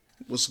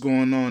What's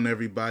going on,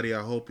 everybody?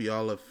 I hope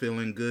y'all are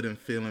feeling good and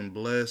feeling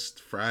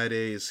blessed.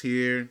 Friday is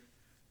here.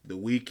 The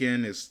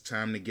weekend is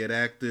time to get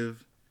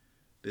active.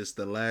 This is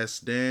the last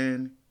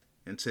stand.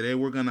 And today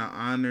we're going to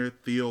honor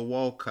Theo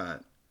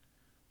Walcott,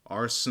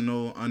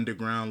 Arsenal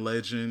underground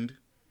legend,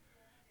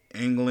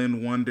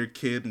 England wonder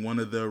kid, one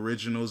of the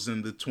originals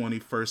in the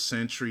 21st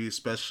century,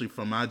 especially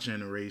for my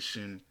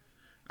generation.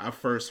 I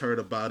first heard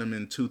about him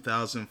in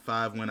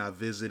 2005 when I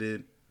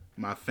visited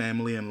my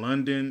family in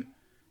London.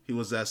 He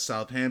was at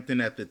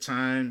Southampton at the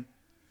time.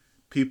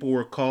 People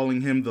were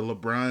calling him the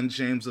LeBron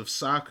James of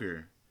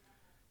soccer.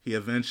 He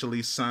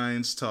eventually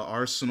signs to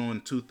Arsenal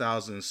in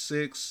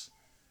 2006,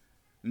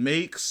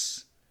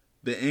 makes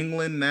the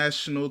England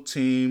national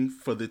team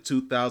for the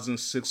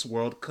 2006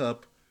 World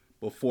Cup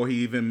before he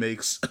even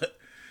makes,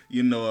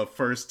 a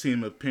first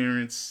team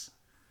appearance.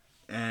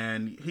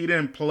 And he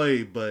didn't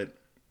play, but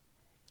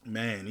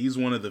man, he's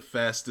one of the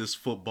fastest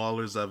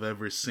footballers I've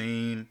ever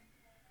seen.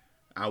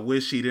 I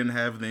wish he didn't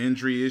have the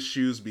injury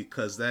issues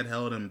because that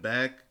held him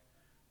back.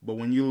 But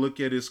when you look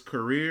at his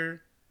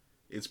career,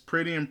 it's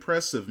pretty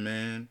impressive,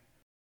 man.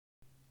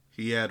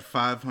 He had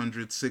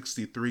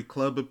 563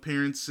 club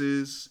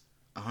appearances,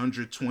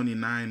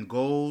 129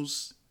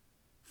 goals,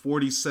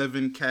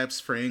 47 caps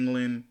for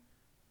England,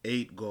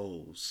 8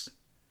 goals.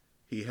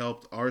 He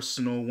helped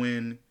Arsenal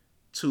win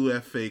 2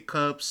 FA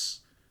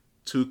Cups,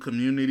 2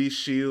 Community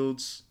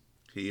Shields.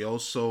 He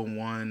also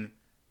won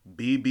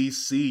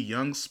BBC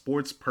Young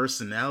Sports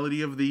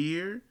Personality of the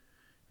Year,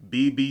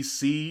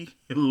 BBC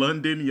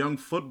London Young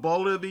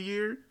Footballer of the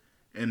Year,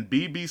 and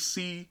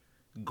BBC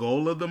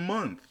Goal of the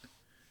Month.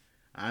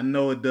 I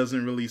know it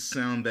doesn't really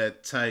sound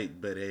that tight,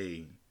 but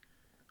hey,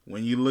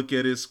 when you look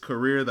at his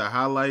career, the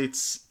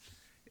highlights,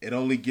 it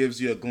only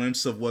gives you a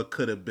glimpse of what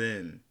could have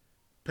been.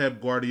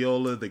 Pep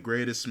Guardiola, the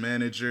greatest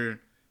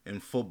manager in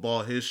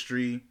football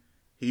history,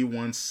 he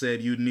once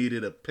said you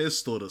needed a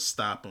pistol to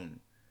stop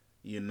him.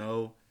 You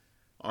know,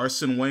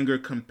 Arsene Wenger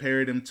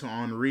compared him to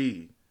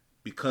Henry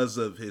because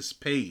of his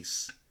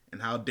pace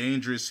and how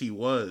dangerous he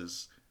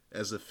was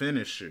as a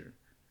finisher.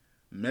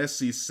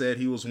 Messi said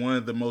he was one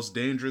of the most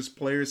dangerous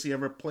players he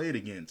ever played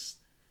against,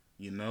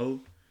 you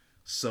know?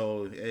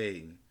 So,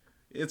 hey,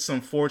 it's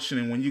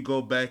unfortunate when you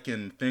go back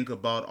and think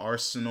about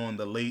Arsenal in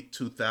the late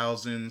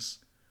 2000s,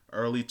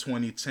 early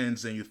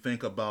 2010s, and you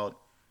think about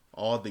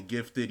all the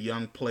gifted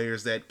young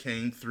players that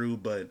came through,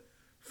 but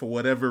for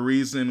whatever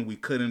reason, we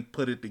couldn't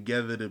put it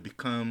together to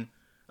become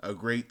a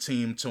great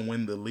team to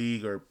win the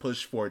league or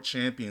push for a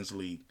Champions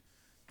League.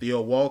 Theo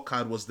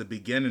Walcott was the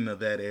beginning of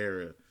that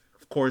era.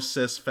 Of course,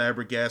 Cesc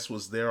Fabregas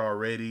was there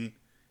already,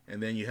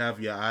 and then you have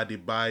your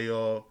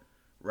Adebayo,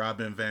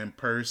 Robin van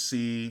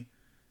Persie,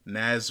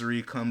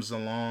 Nasri comes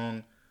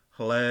along,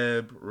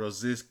 Hleb,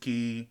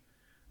 Rosicky,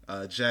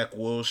 Jack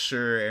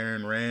Wilshere,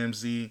 Aaron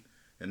Ramsey,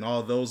 and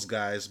all those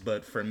guys.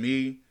 But for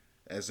me,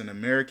 as an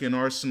American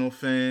Arsenal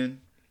fan,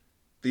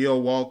 Theo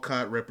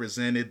Walcott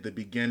represented the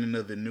beginning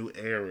of the new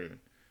era.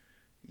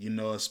 You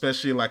know,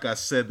 especially like I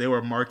said, they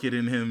were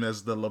marketing him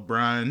as the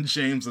LeBron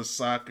James of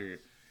soccer.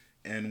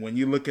 And when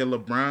you look at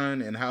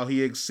LeBron and how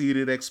he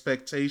exceeded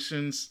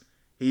expectations,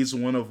 he's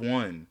one of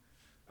one.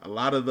 A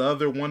lot of the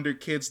other wonder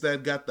kids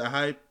that got the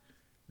hype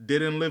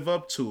didn't live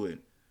up to it.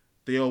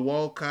 Theo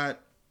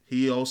Walcott,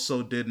 he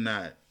also did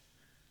not.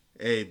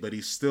 Hey, but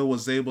he still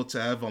was able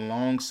to have a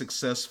long,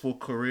 successful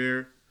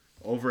career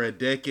over a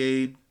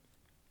decade.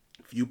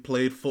 If you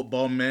played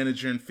Football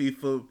Manager and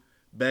FIFA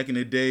back in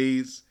the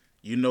days,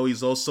 you know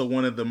he's also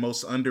one of the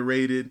most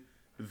underrated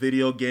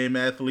video game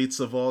athletes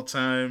of all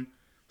time.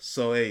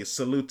 So, hey,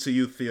 salute to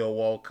you, Theo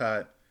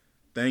Walcott.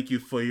 Thank you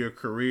for your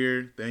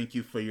career. Thank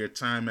you for your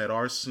time at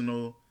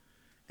Arsenal.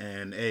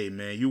 And, hey,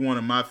 man, you're one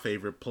of my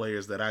favorite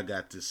players that I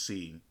got to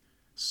see.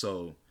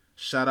 So,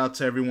 shout out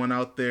to everyone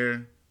out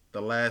there.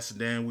 The last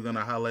Dan, we're going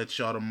to holler at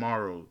y'all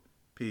tomorrow.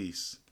 Peace.